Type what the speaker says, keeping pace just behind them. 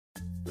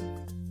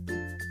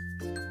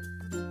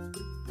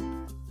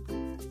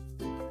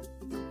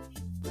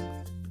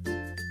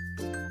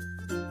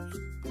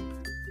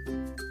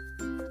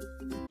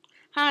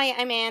Hi,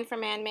 I'm Ann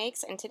from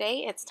Annmakes, and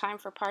today it's time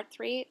for part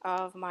 3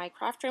 of my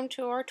craft room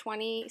tour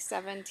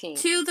 2017.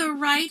 To the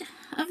right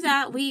of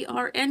that, we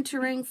are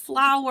entering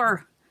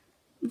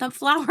the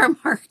flower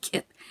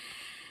market.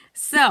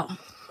 So,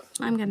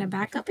 I'm going to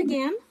back up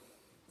again.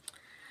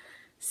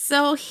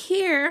 So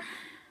here,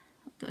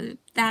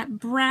 that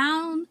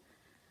brown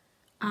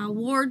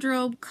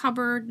wardrobe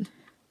cupboard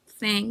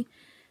thing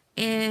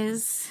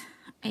is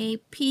a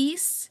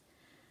piece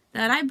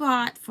that I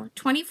bought for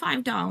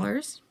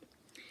 $25.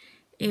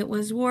 It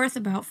was worth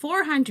about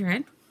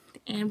 $400,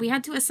 and we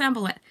had to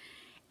assemble it.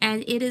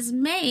 And it is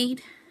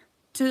made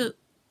to,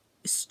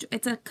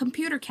 it's a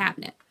computer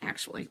cabinet,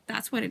 actually.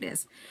 That's what it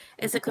is.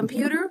 It's a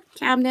computer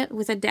cabinet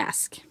with a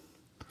desk.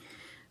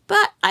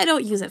 But I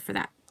don't use it for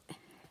that.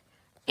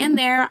 In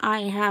there, I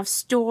have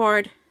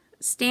stored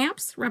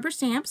stamps, rubber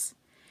stamps,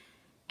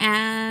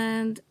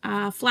 and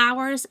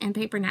flowers and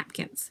paper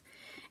napkins.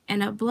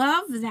 And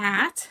above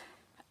that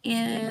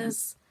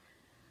is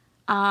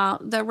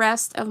the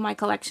rest of my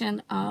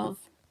collection of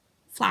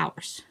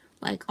flowers,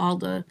 like all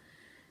the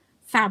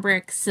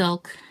fabric,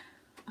 silk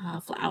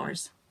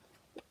flowers.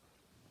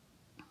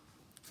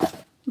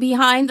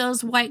 Behind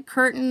those white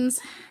curtains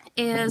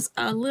is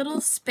a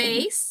little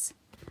space.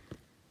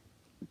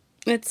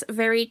 It's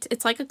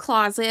like a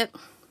closet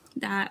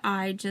that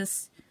I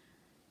just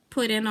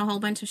put in a whole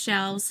bunch of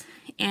shelves,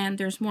 and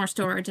there's more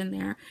storage in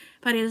there.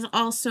 But it is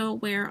also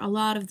where a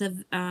lot of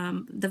the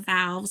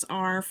valves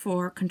are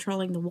for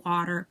controlling the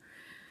water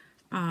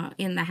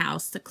in the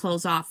house to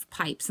close off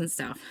pipes and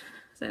stuff.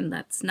 And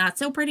that's not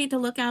so pretty to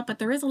look at, but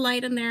there is a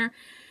light in there.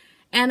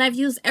 And I've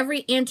used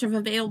every inch of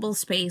available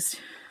space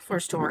for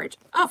storage,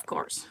 of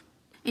course.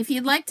 If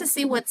you'd like to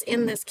see what's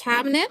in this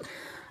cabinet,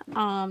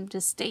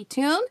 just stay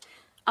tuned.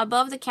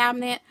 Above the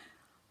cabinet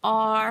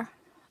are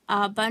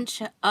a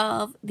bunch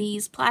of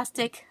these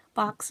plastic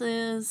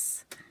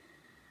boxes.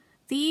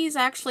 These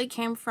actually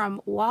came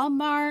from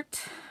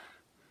Walmart.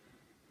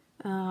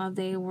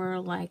 They were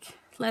like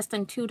less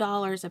than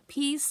 $2 a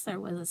piece. There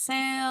was a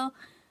sale.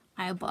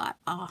 I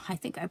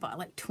think I bought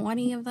like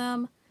 20 of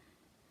them.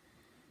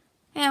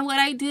 And what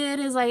I did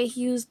is I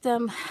used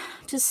them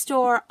to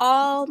store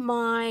all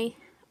my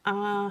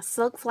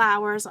silk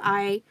flowers.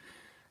 I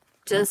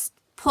just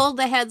pulled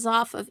the heads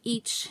off of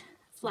each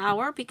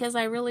flower because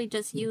I really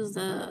just use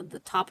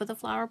the top of the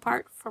flower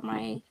part for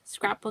my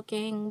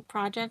scrapbooking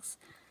projects.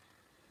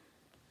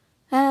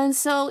 And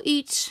so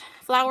each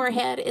flower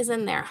head is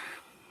in there.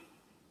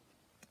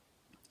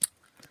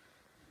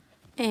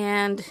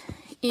 And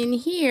in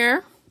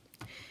here,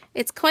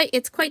 it's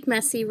quite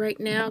messy right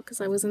now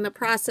because I was in the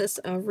process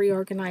of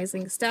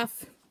reorganizing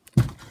stuff.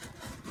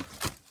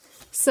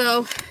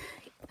 So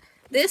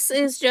this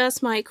is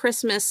just my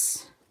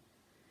Christmas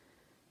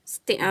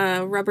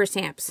rubber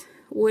stamps,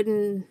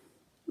 wood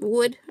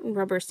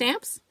rubber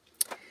stamps.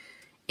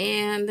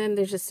 And then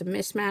there's just a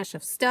mishmash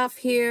of stuff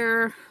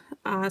here.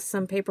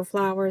 Some paper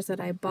flowers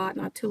that I bought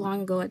not too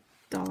long ago at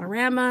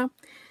Dollarama.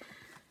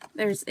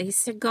 There's a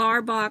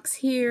cigar box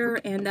here,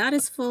 and that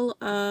is full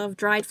of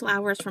dried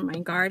flowers from my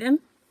garden.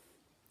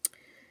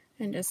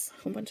 And just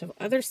a whole bunch of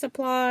other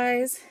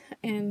supplies.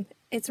 And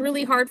it's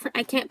really hard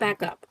I can't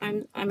back up.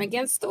 I'm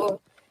against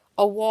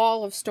a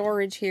wall of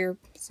storage here,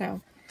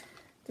 so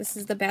this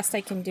is the best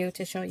I can do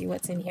to show you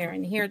what's in here.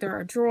 And here there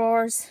are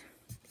drawers.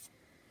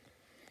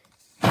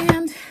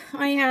 And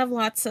I have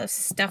lots of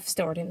stuff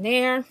stored in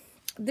there.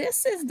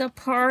 This is the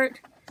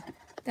part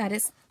that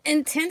is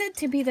intended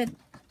to be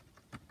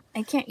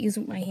I can't use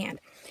my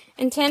hand.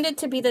 Intended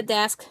to be the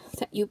desk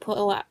that you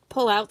pull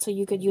out so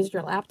you could use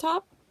your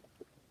laptop.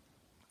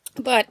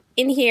 But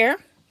in here,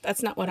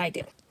 that's not what I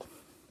do.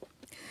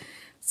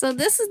 So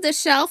this is the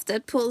shelf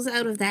that pulls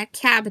out of that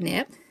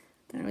cabinet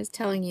that I was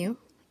telling you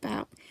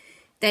about,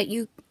 that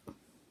you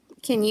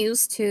can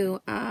use to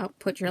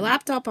put your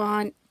laptop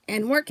on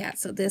and work at.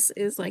 So this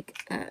is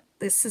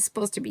this is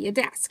supposed to be a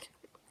desk.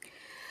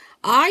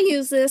 I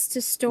use this to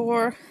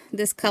store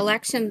this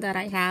collection that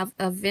I have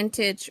of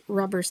vintage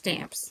rubber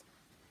stamps.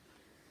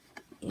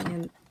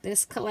 And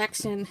this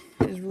collection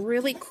is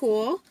really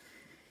cool.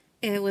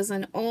 It was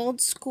an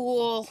old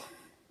school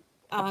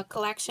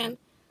collection.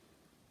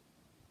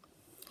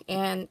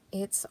 And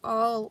it's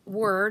all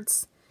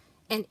words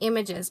and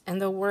images.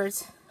 And the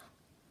words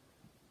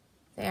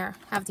there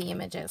have the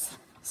images.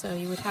 So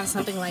you would have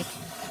something like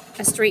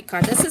a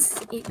streetcar. This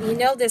is, you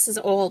know, this is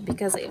old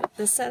because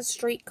this says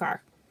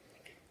streetcar.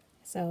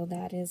 So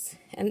that is,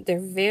 and they're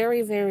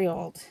very, very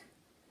old.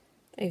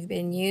 They've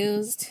been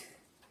used,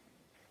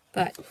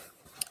 but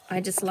I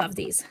just love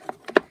these.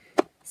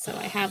 So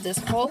I have this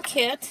whole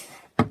kit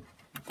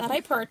that I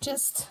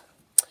purchased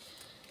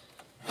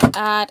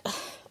at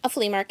a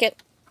flea market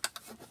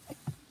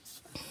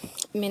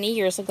many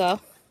years ago.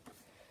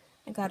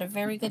 I got a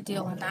very good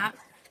deal on that.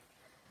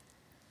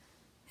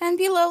 And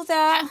below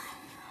that,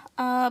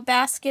 a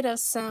basket of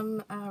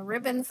some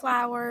ribbon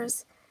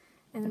flowers.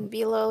 And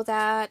below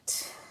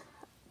that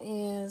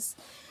is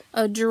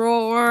a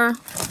drawer,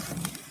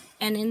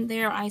 and in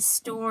there I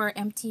store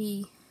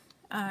empty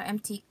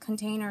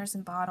containers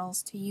and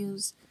bottles to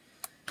use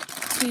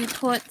to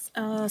put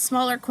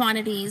smaller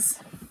quantities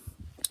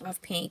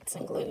of paints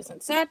and glues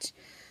and such.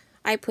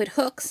 I put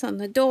hooks on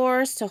the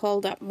doors to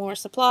hold up more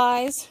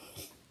supplies.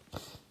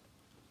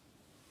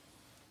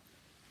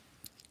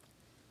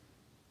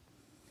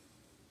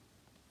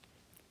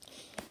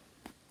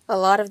 A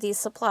lot of these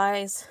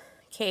supplies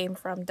came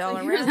from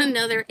Dollar General. Here's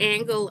another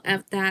angle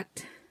of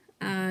that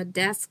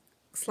desk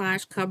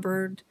 /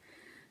 cupboard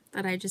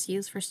that I just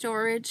use for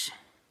storage.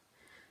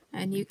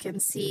 And you can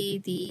see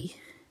the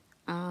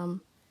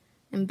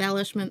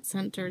embellishment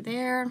center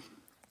there.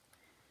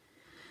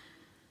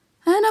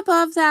 And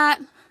above that,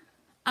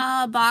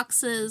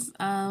 boxes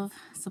of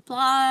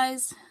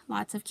supplies,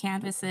 lots of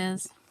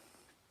canvases.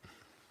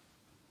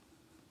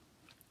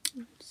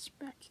 Just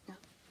backing up.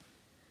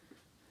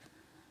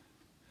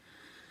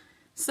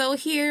 So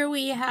here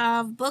we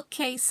have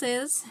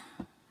bookcases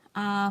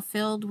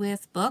filled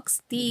with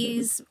books.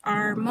 These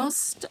are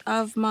most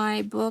of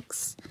my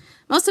books.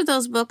 Most of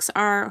those books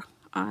are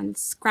on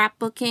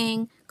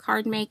scrapbooking,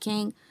 card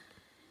making,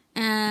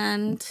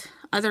 and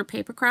other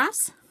paper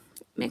crafts.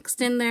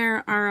 Mixed in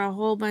there are a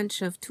whole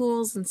bunch of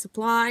tools and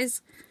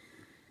supplies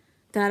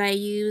that I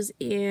use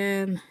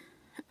in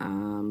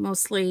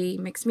mostly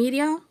mixed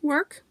media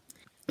work.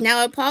 Now,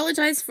 I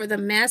apologize for the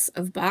mess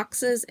of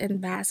boxes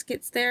and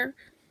baskets there.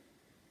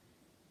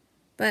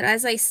 But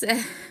as I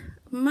said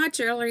much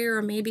earlier,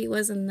 or maybe it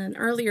was in an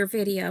earlier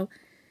video,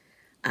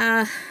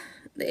 I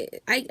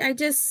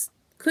just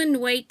couldn't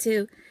wait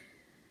to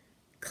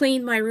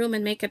clean my room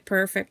and make it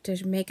perfect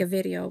to make a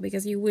video,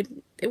 because it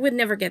would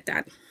never get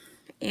that.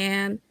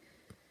 And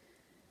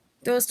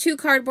those 2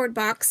 cardboard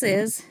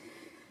boxes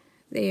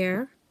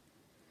there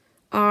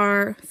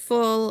are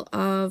full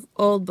of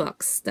old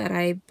books that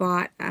I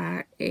bought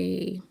at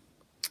a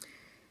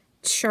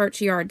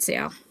church yard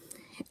sale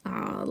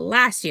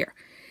last year.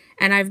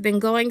 And I've been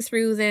going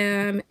through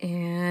them,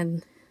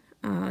 and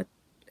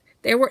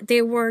they were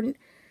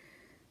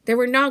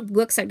not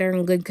books that are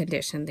in good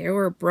condition. They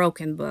were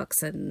broken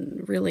books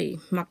and really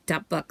mucked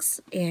up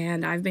books.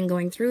 And I've been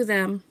going through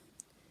them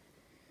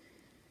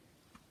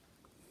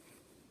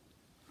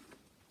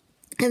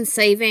and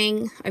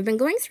saving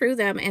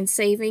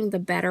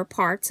the better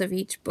parts of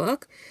each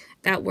book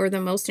that were the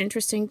most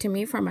interesting to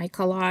me for my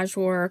collage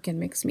work and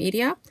mixed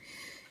media.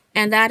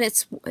 And that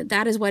is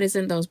what is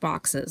in those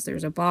boxes.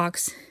 There's a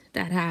box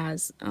that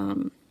has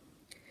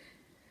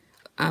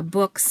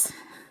books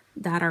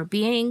that are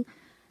being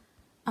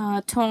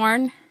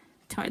torn.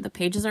 The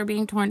pages are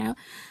being torn out.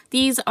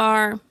 These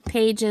are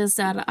pages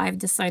that I've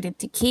decided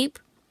to keep,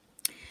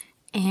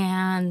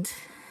 and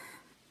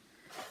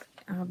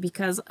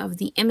because of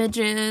the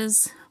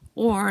images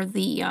or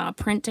the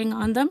printing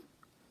on them.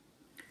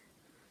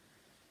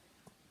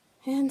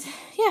 And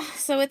yeah,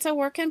 so it's a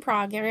work in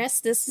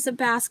progress. This is a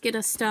basket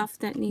of stuff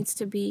that needs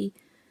to be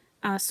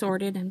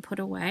sorted and put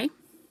away.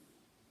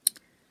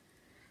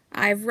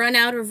 I've run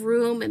out of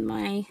room in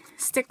my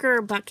sticker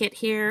bucket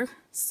here,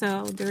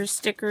 so there's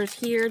stickers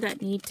here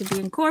that need to be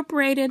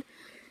incorporated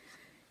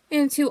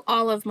into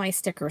all of my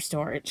sticker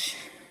storage.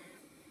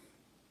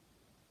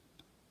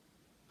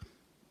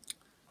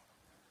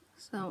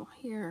 So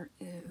here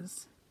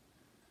is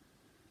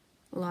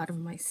a lot of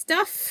my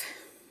stuff.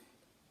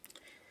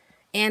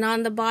 And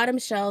on the bottom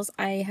shelves,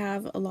 I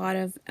have a lot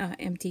of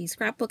empty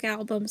scrapbook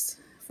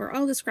albums for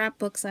all the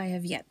scrapbooks I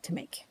have yet to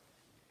make.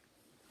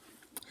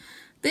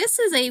 This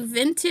is a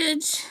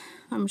vintage,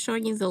 I'm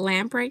showing you the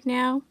lamp right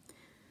now,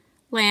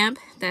 lamp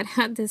that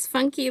had this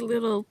funky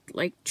little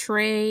like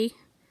tray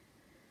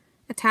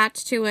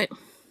attached to it.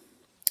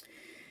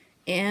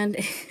 And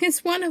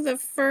it's one of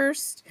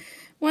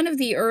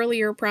the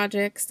earlier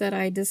projects that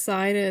I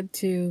decided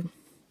to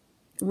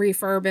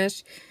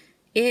refurbish.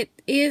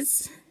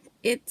 It's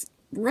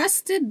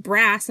rusted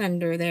brass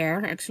under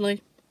there,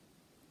 actually.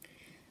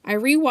 I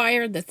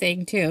rewired the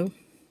thing too.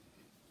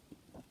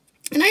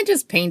 And I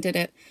just painted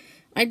it.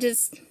 I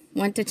just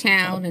went to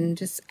town and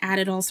just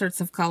added all sorts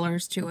of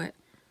colors to it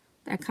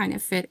that kind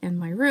of fit in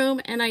my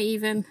room. And I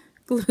even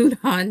glued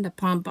on the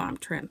pom-pom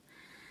trim.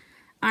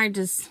 I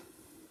just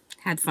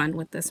had fun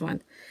with this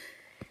one.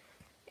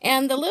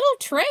 And the little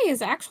tray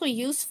is actually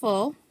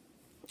useful.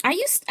 I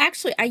used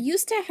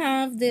to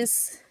have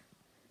this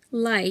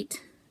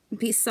light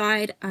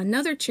beside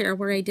another chair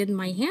where I did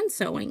my hand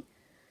sewing.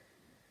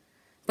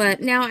 But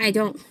now I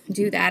don't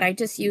do that. I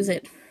just use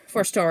it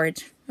for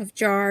storage of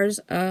jars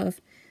of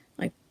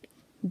like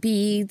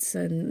beads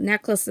and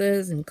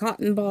necklaces and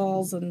cotton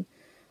balls and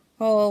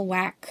whole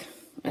whack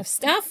of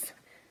stuff.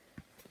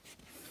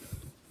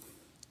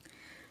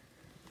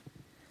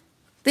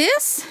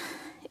 This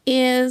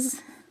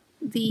is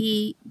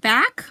the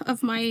back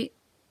of my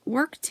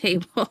work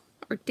table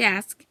or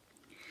desk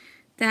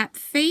that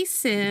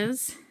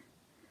faces,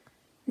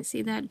 you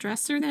see that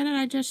dresser that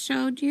I just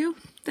showed you,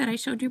 that I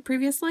showed you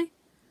previously?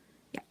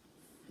 Yeah,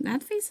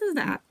 that faces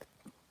that.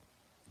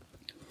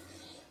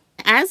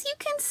 As you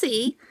can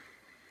see,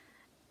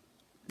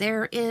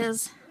 there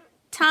is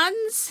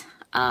tons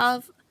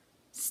of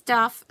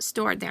stuff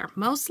stored there,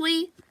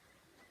 mostly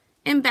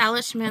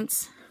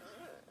embellishments.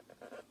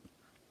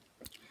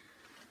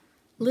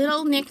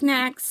 little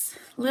knickknacks,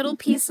 little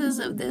pieces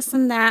of this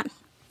and that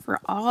for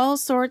all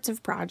sorts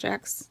of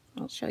projects.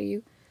 I'll show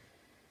you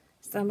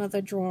some of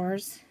the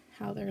drawers,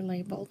 how they're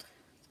labeled,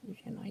 to give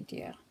you an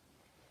idea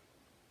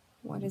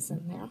what is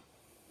in there.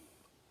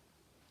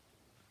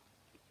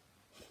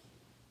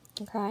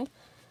 Okay,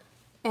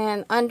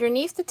 and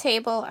underneath the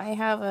table I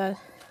have a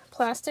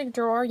plastic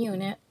drawer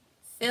unit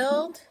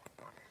filled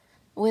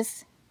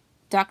with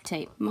duct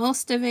tape.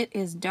 Most of it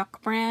is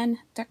Duck brand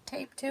duct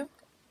tape too,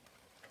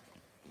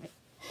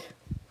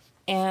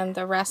 and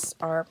the rest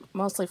are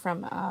mostly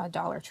from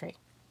Dollar Tree.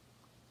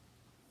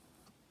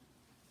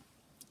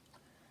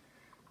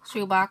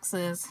 Shoe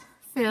boxes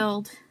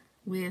filled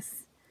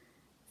with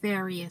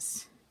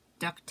various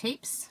duct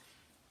tapes.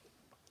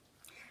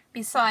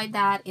 Beside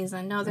that is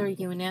another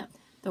unit,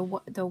 the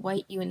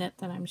white unit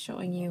that I'm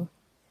showing you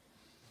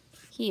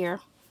here.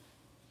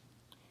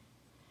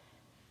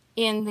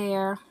 In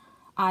there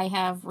I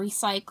have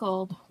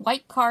recycled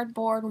white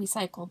cardboard,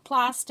 recycled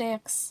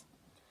plastics,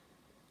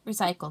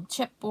 recycled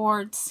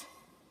chipboards,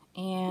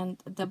 and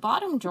the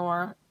bottom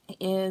drawer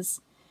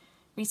is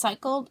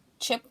recycled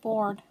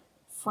chipboard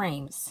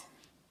frames.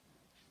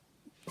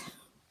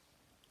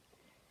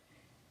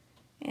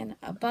 And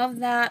above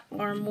that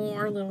are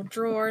more little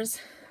drawers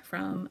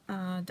from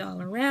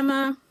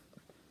Dollarama.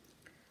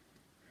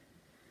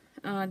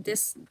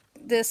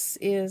 This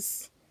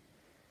is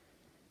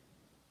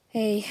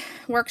a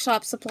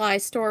workshop supply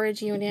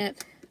storage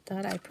unit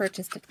that I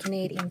purchased at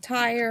Canadian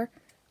Tire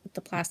with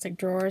the plastic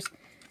drawers.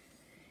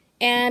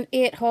 And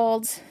it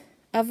holds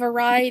a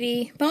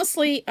variety,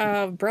 mostly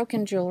of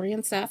broken jewelry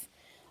and stuff.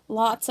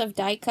 Lots of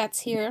die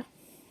cuts here.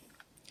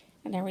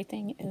 And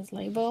everything is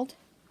labeled.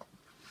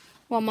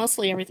 Well,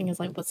 mostly everything is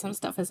labeled, but some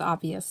stuff is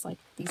obvious, like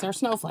these are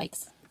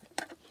snowflakes.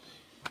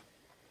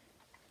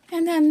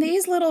 And then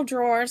these little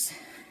drawers,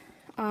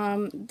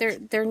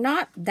 they're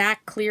not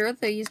that clear,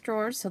 these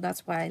drawers, so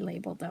that's why I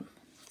labeled them,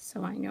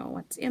 so I know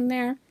what's in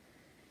there.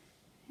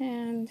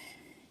 And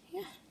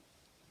yeah.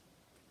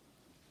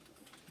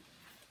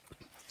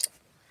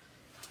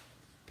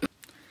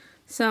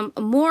 Some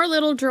more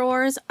little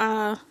drawers,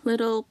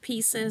 little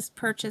pieces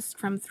purchased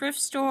from thrift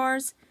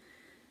stores,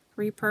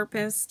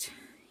 repurposed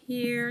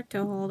here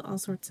to hold all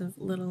sorts of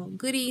little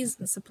goodies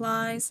and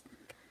supplies.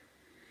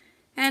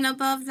 And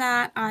above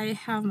that I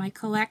have my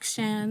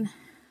collection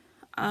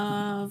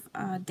of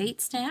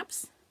date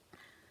stamps.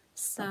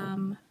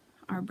 Some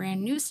are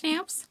brand new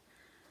stamps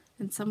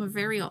and some are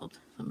very old.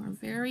 Some are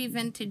very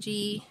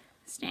vintagey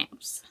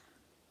stamps.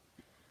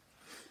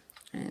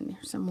 And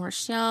here's some more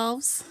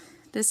shelves.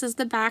 This is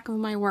the back of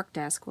my work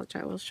desk, which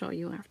I will show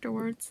you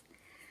afterwards.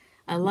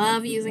 I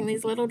love using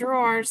these little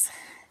drawers.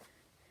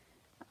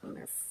 And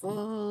they're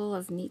full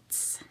of neat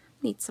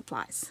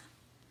supplies.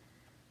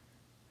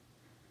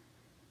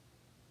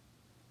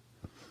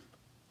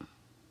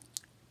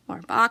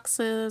 More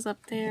boxes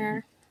up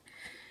there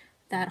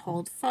that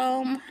hold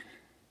foam.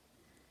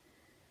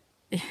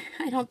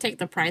 I don't take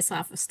the price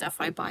off of stuff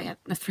I buy at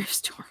the thrift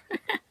store.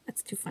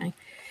 That's too funny.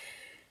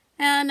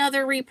 And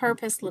another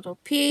repurposed little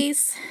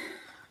piece.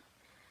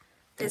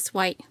 This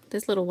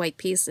little white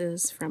piece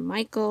is from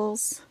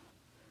Michael's.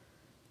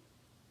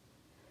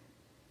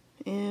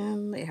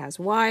 And it has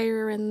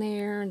wire in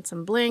there and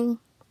some bling.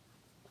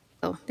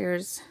 Oh,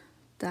 there's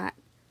that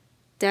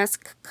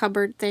desk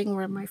cupboard thing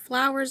where my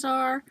flowers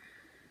are.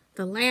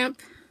 The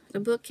lamp, the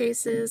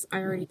bookcases. I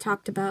already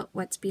talked about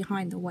what's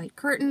behind the white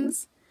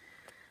curtains.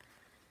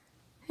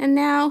 And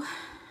now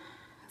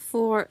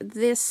for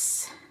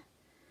this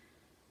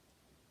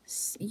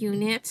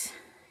unit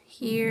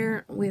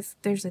here,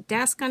 there's a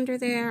desk under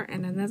there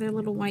and another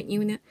little white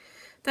unit.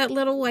 That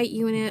little white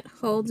unit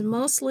holds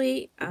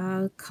mostly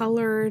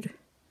colored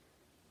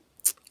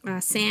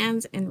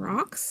sands and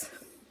rocks.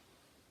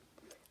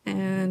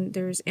 And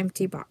there's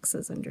empty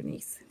boxes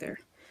underneath there.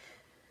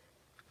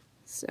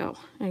 So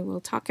I will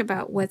talk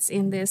about what's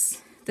in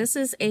this. This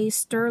is a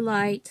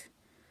Sterlite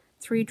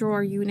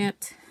 3-drawer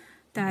unit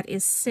that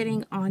is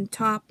sitting on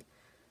top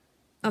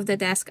of the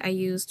desk I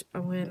used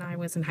when I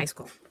was in high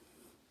school.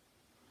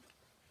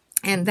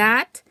 And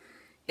that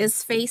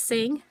is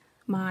facing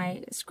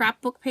my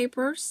scrapbook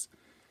papers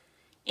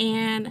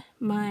and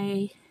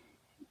my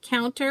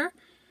counter,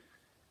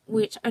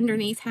 which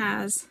underneath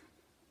has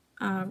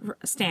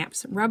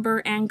stamps, rubber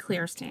and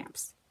clear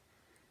stamps.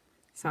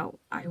 So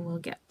I will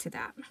get to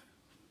that.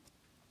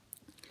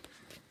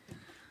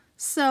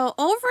 So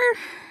over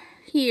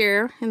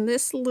here in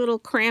this little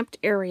cramped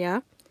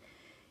area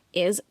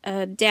is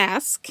a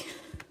desk.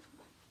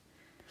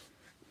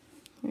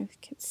 You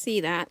can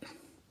see that.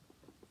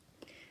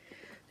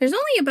 There's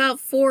only about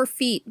 4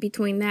 feet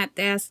between that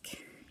desk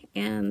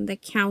and the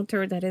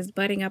counter that is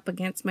butting up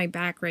against my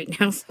back right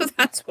now. So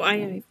that's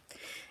why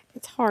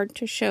it's hard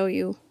to show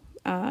you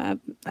a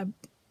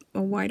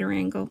wider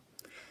angle.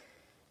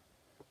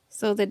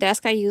 So the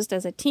desk I used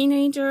as a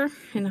teenager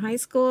in high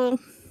school.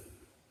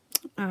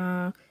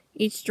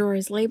 Each drawer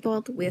is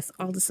labeled with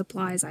all the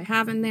supplies I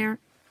have in there.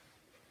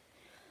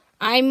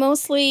 I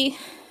mostly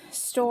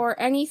store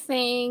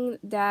anything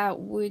that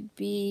would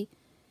be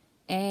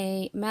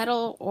a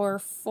metal or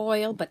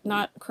foil, but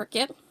not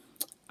crooked,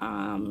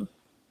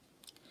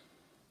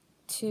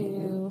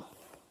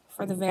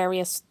 for the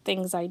various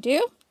things I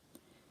do.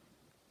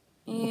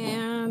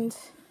 And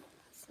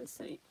let's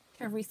see,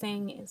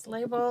 everything is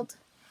labeled.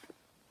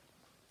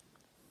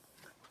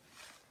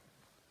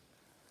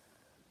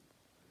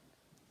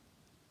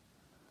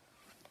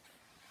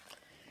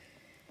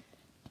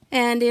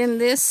 And in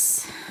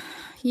this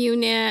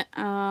unit,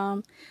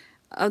 the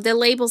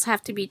labels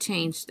have to be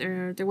changed.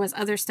 There was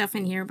other stuff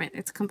in here, but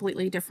it's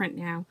completely different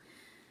now.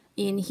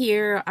 In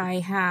here, I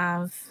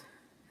have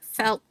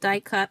felt die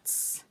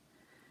cuts,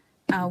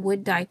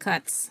 wood die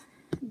cuts.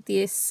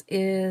 This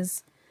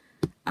is,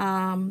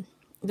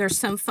 there's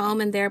some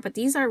foam in there, but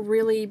these are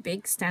really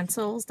big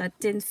stencils that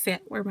didn't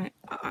fit where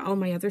all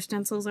my other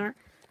stencils are.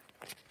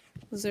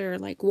 Those are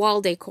like wall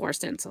decor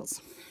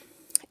stencils.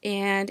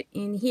 And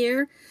in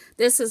here,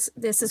 this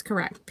is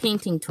correct,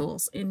 painting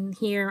tools. In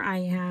here I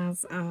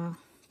have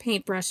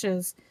paint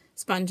brushes,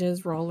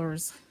 sponges,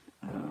 rollers,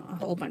 a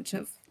whole bunch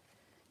of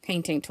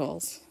painting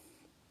tools.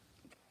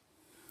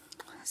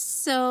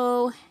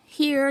 So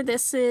here,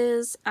 this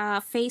is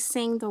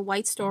facing the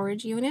white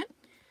storage unit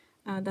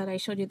that I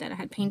showed you, that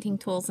had painting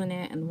tools in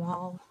it and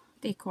wall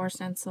decor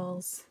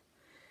stencils.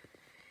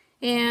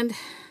 And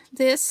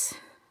this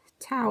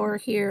tower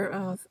here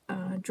of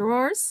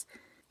drawers,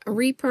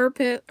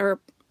 repurpose or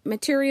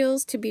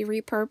materials to be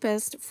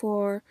repurposed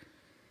for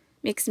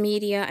mixed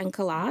media and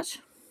collage.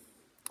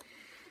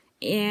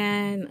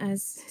 And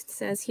as it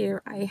says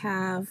here, I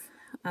have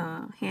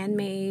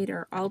handmade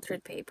or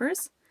altered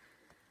papers.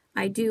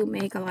 I do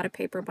make a lot of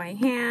paper by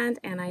hand,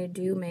 and I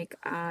do make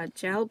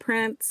gel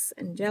prints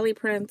and jelly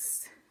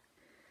prints.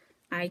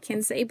 I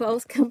can say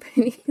both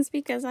companies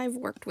because I've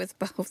worked with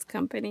both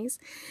companies.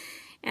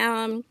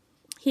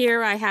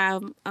 Here I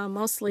have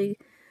mostly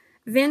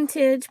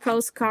vintage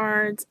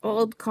postcards,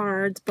 old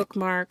cards,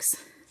 bookmarks,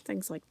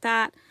 things like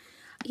that.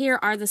 Here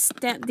are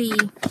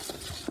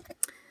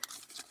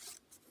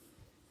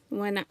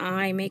when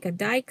I make a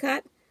die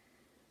cut,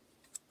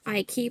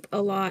 I keep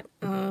a lot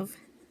of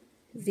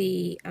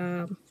the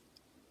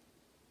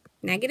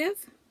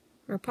negative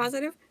or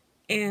positive,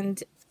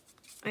 and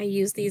I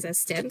use these as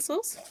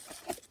stencils.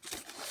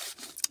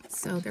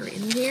 So they're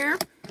in here.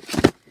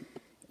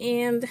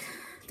 And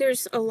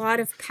there's a lot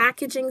of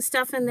packaging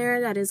stuff in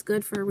there that is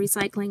good for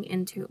recycling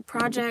into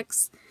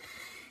projects.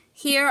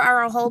 Here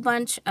are a whole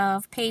bunch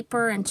of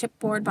paper and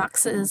chipboard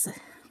boxes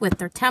with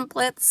their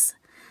templates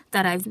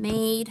that I've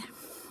made.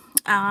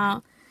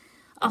 A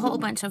whole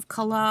bunch of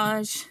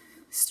collage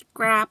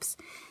scraps.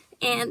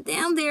 And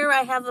down there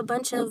I have a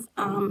bunch of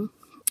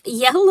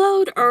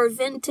yellowed or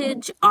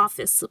vintage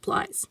office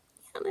supplies.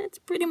 Yeah, that's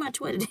pretty much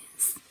what it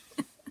is.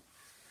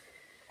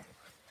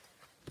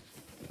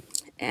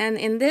 And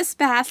in this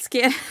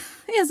basket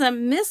is a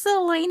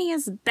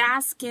miscellaneous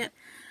basket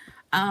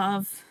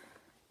of,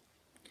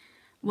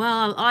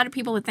 well, a lot of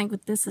people would think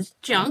that this is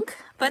junk,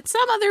 but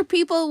some other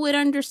people would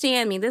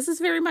understand me. This is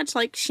very much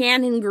like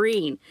Shannon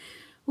Green,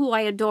 who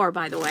I adore,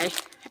 by the way.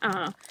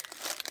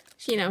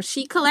 You know,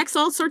 she collects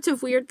all sorts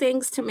of weird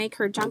things to make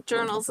her junk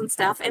journals and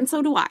stuff, and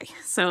so do I.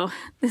 So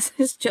this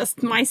is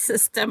just my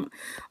system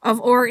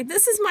of,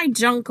 this is my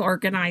junk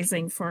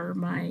organizing for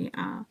my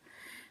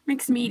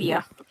mixed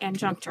media and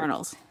junk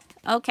journals.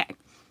 Okay.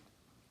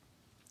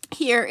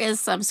 Here is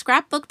some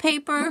scrapbook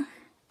paper.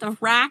 The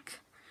rack,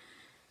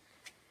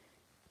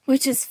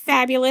 which is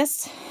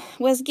fabulous,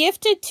 was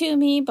gifted to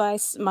me by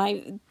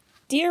my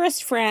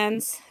dearest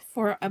friends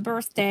for a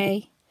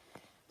birthday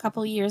a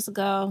couple years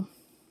ago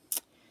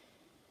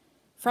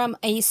from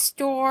a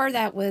store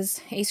that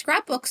was a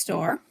scrapbook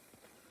store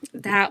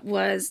that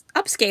was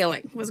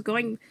upscaling, was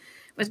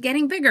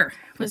getting bigger,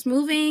 was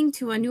moving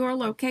to a newer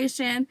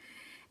location,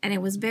 and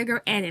it was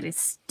bigger, and it is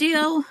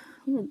still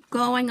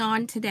going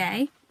on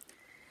today.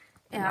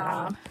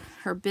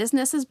 Her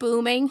business is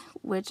booming,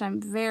 which I'm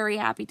very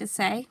happy to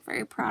say,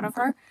 very proud of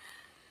her.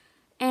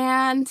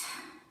 And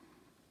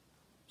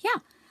yeah,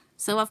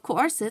 so of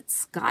course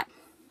it's got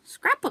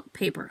scrapbook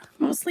paper,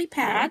 mostly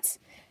pads.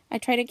 I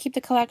try to keep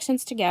the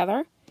collections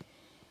together.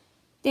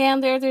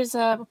 Down there, there's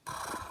a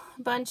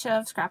bunch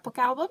of scrapbook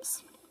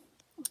albums.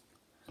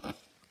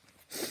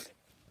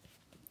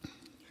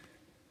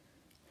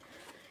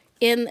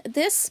 In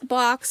this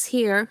box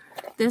here,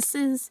 this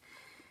is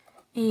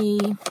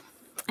an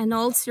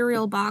old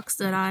cereal box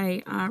that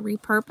I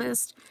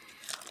repurposed.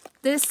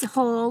 This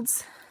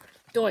holds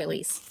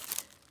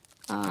doilies,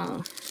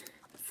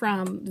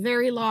 from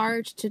very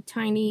large to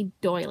tiny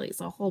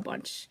doilies, a whole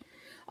bunch.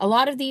 A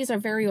lot of these are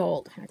very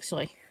old,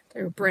 actually.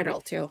 They're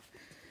brittle, too.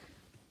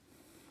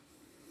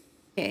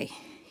 Okay,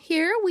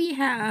 here we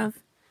have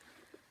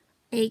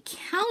a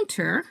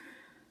counter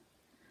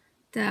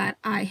that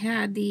I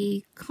had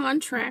the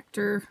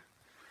contractor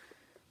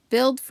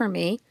build for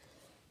me.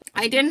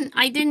 I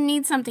didn't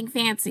need something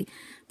fancy,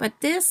 but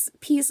this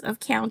piece of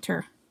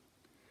counter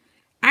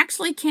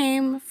actually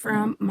came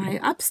from my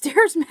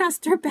upstairs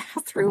master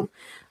bathroom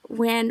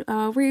when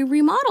we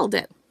remodeled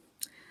it.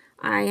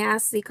 I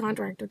asked the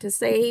contractor to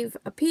save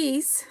a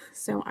piece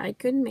so I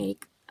could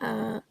make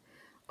a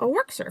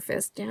work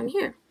surface down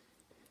here.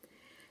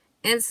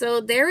 And so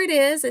there it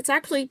is. It's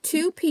actually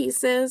two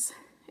pieces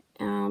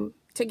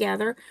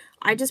together.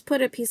 I just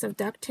put a piece of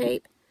duct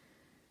tape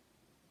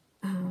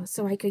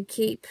so I could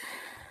keep...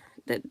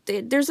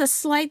 There's a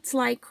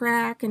slight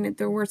crack, and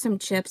there were some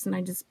chips, and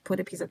I just put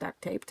a piece of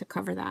duct tape to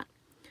cover that.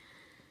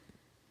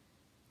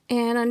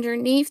 And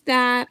underneath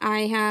that,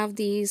 I have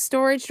these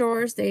storage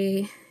drawers.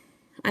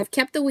 I've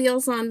kept the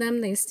wheels on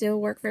them. They still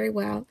work very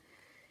well.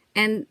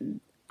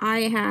 And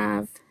I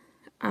have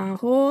a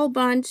whole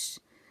bunch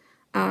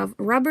of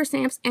rubber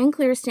stamps and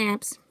clear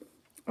stamps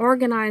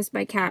organized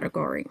by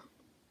category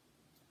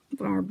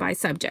or by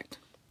subject.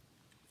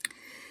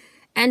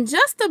 And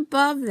just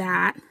above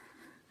that,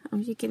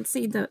 you can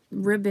see the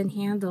ribbon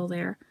handle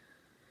there.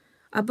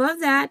 Above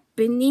that,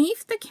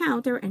 beneath the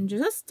counter and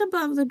just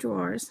above the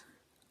drawers,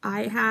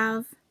 I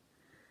have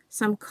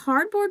some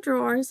cardboard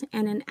drawers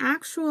and an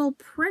actual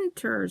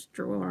printer's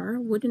drawer,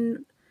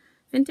 wooden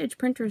vintage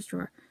printer's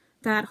drawer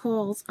that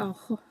holds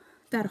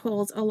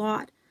a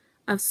lot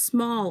of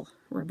small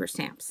rubber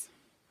stamps.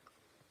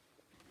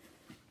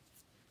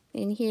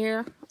 In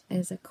here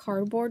is a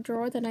cardboard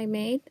drawer that I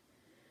made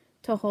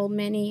to hold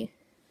many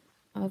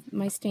of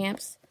my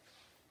stamps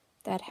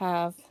that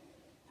have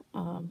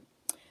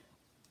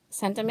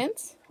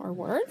sentiments or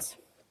words.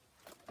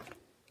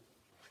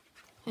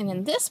 And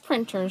in this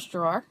printer's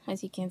drawer,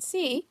 as you can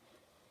see,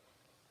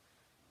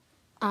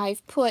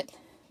 I've put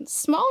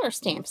smaller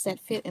stamps that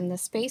fit in the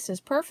spaces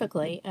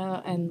perfectly.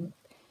 And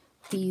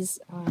these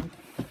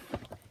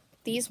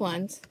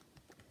ones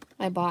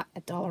I bought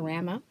at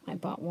Dollarama. I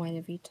bought one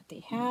of each that they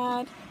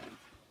had.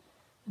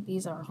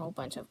 These are a whole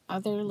bunch of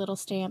other little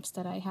stamps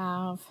that I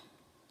have.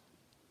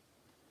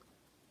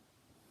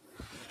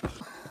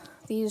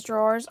 These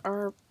drawers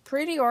are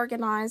pretty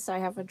organized. I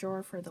have a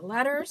drawer for the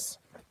letters.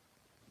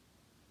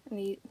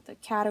 The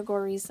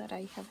categories that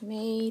I have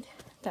made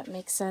that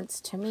make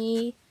sense to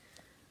me.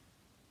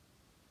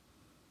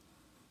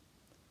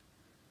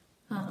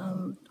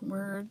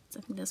 Words,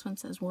 I think this one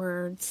says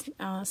words.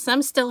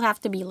 Some still have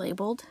to be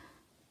labeled.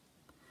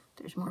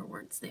 There's more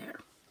words there.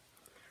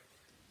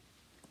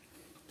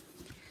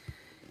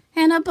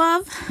 And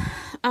above,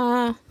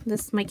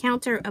 this is my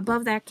counter.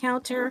 Above that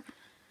counter,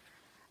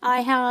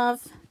 I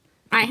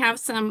have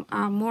some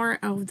more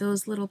of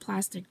those little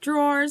plastic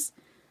drawers.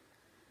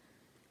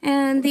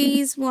 And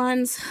these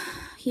ones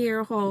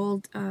here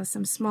hold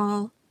some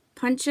small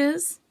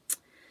punches.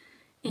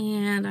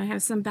 And I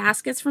have some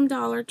baskets from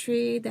Dollar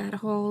Tree that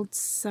hold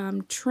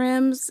some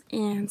trims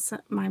and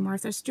my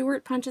Martha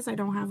Stewart punches. I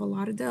don't have a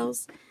lot of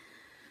those.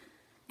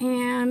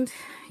 And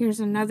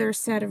here's another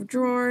set of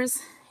drawers.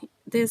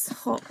 This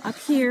whole up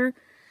here,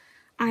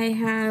 I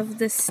have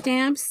the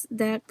stamps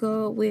that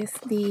go with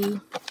the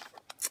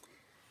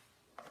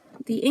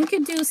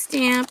Inkadoo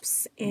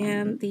stamps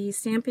and the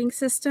stamping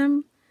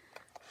system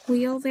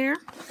wheel there.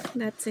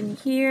 That's in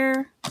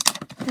here.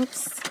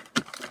 Oops.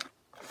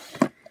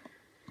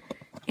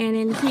 And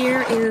in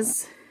here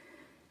is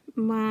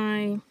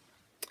my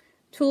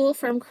tool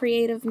from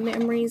Creative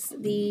Memories,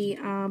 the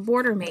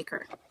border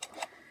maker.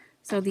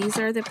 So these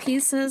are the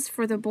pieces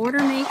for the border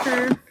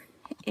maker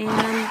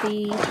and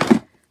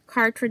the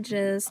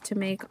cartridges to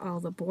make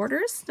all the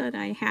borders that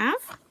I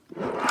have.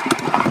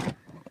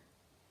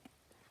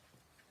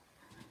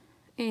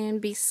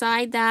 And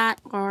beside that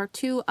are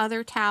two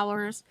other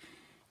towers.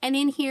 And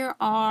in here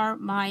are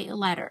my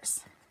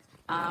letters.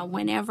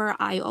 Whenever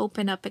I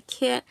open up a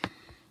kit,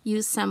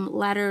 use some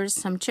letters,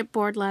 some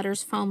chipboard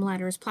letters, foam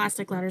letters,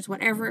 plastic letters,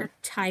 whatever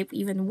type,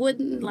 even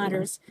wooden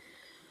letters.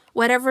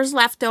 Whatever's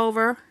left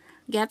over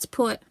gets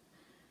put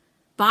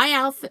by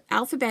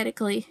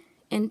alphabetically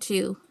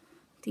into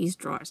these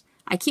drawers.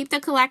 I keep the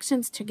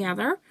collections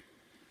together,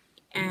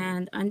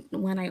 and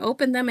when I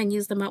open them and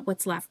use them up,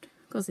 what's left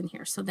goes in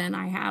here. So then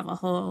I have a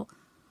whole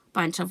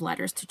bunch of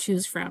letters to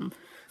choose from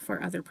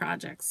for other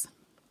projects.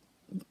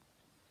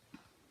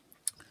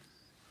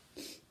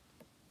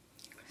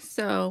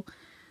 So,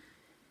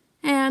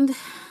 and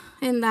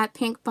in that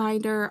pink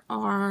binder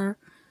are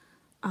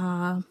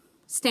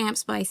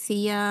stamps by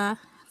Thea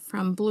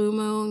from Blue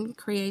Moon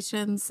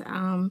Creations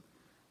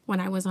when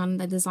I was on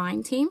the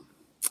design team.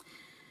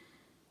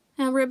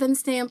 A ribbon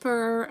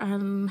stamper,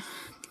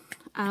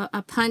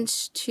 a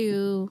punch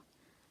to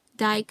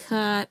die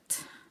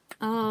cut.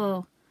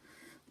 Oh,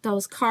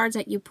 those cards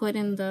that you put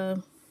in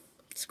the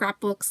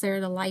scrapbooks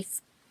there, the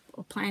life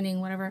planning,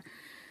 whatever.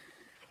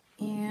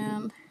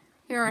 And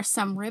here are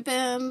some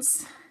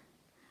ribbons,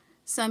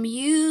 some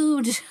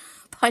huge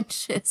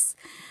punches.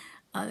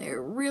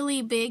 They're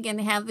really big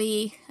and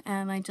heavy,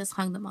 and I just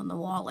hung them on the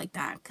wall like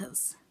that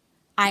because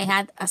I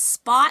had a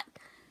spot.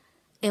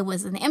 It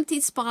was an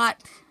empty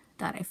spot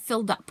that I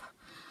filled up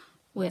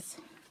with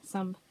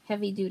some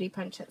heavy-duty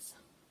punches.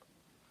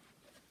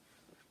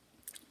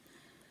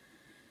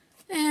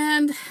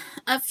 And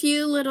a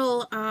few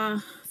little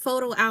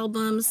photo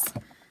albums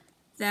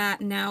that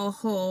now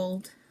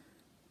hold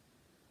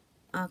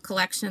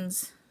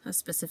collections of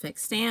specific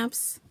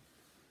stamps.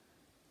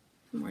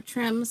 More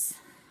trims.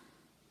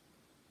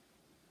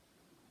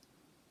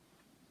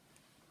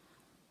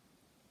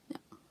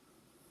 Yep.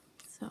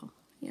 So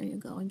here you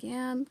go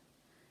again.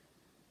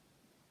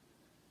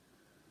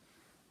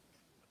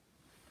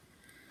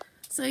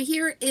 So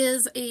here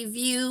is a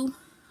view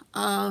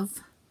of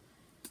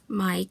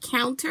my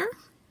counter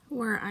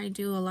where I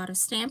do a lot of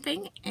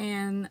stamping,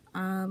 and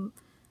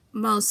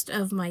most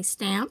of my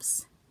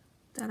stamps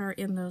that are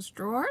in those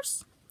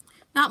drawers.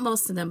 Not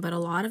most of them, but a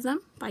lot of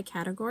them by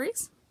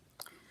categories.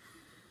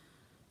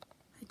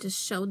 I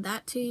just showed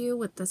that to you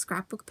with the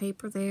scrapbook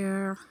paper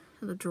there,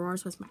 the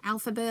drawers with my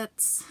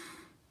alphabets,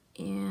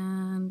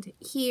 and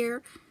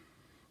here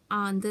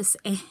on this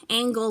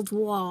angled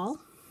wall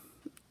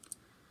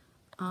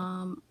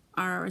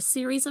are a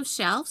series of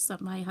shelves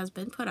that my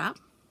husband put up,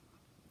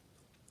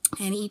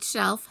 and each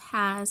shelf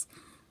has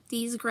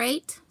these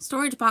great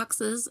storage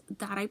boxes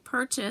that I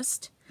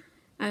purchased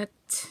at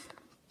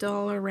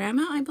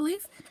Dollarama, I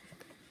believe,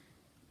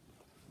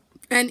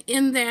 and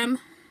in them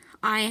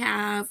I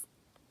have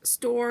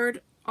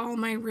stored all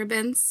my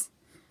ribbons,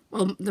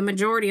 well, the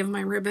majority of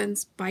my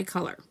ribbons by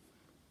color.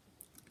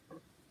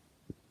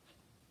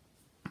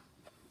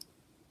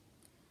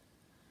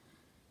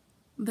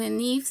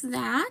 Beneath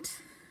that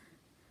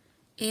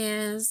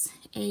is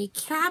a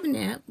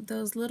cabinet,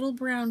 those little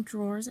brown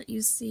drawers that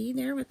you see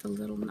there with the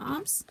little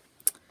knobs.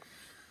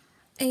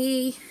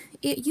 It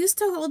used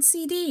to hold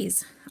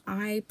CDs.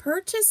 I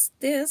purchased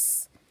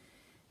this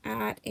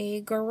at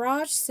a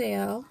garage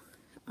sale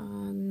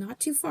not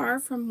too far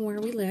from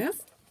where we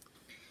live,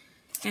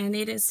 and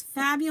it is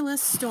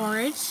fabulous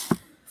storage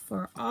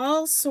for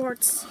all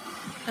sorts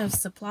of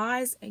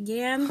supplies.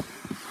 Again,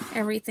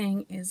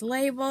 everything is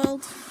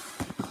labeled.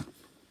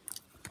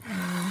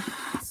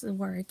 This is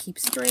where I keep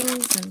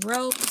strings and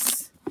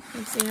ropes, for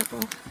example,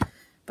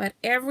 but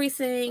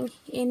everything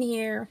in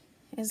here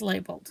is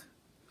labeled.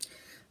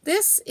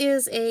 This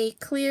is a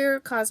clear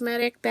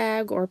cosmetic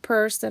bag or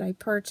purse that I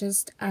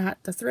purchased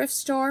at the thrift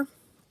store.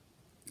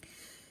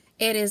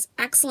 It is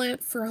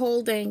excellent for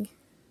holding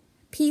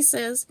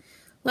pieces,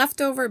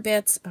 leftover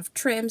bits of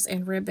trims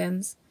and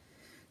ribbons.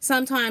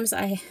 Sometimes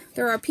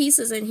there are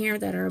pieces in here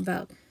that are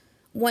about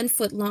 1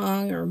 foot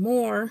long or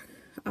more,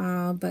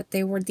 but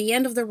they were the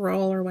end of the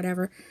roll or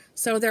whatever,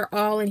 so they're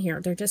all in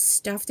here. They're just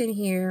stuffed in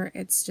here.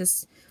 It's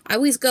just, I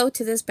always go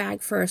to this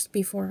bag first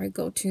before I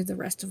go to the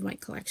rest of my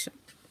collection.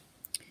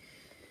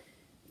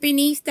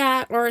 Beneath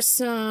that are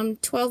some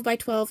 12 by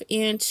 12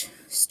 inch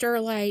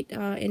Sterlite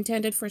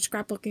intended for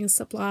scrapbooking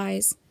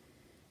supplies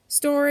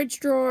storage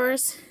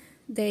drawers.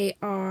 They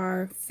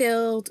are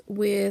filled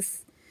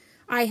with,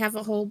 I have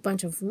a whole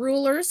bunch of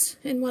rulers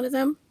in one of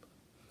them.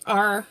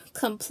 Are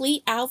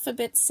complete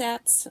alphabet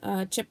sets,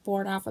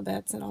 chipboard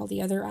alphabets and all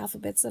the other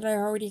alphabets that I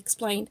already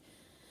explained,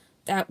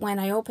 that when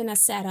I open a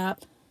set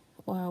up,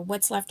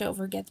 what's left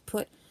over gets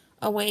put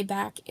away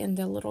back in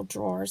the little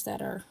drawers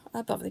that are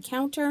above the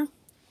counter.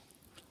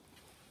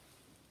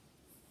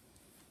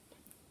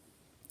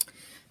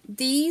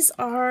 These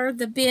are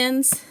the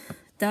bins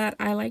that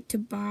I like to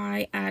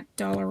buy at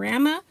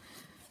Dollarama.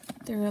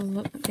 They're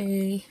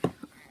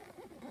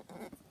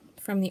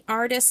from the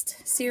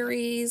Artist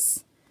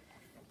series.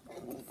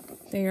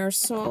 They are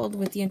sold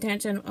with the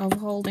intention of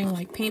holding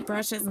like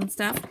paintbrushes and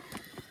stuff,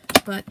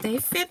 but they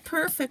fit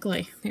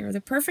perfectly. They're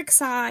the perfect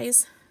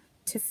size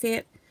to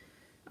fit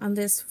on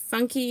this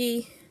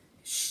funky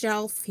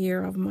shelf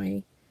here of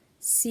my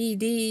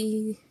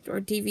CD or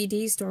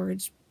DVD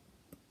storage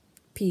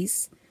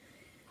piece.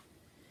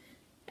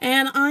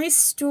 And I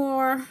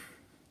store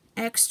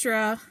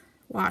extra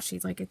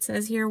washies, like it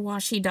says here,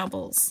 washi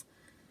doubles.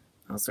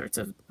 All sorts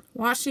of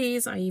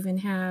washies. I even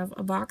have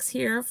a box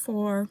here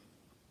for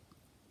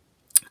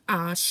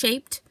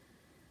shaped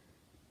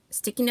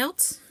sticky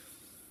notes.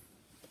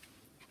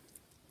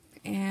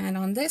 And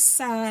on this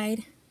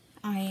side,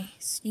 I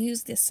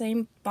use the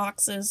same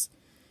boxes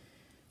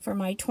for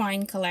my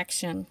twine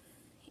collection.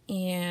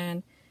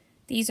 And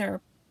these are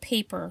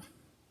paper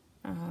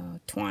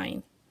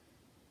twine.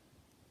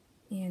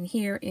 And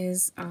here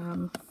is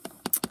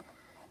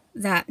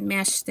that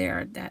mesh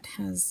there that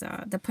has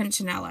the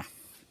punchinella.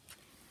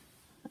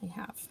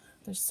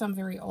 There's some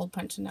very old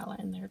punchinella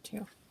in there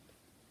too.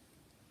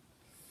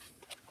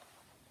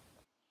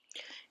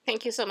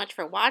 Thank you so much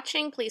for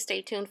watching. Please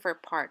stay tuned for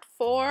part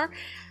 4.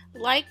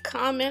 Like,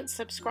 comment,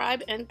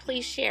 subscribe, and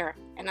please share.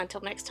 And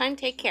until next time,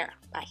 take care.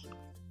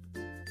 Bye.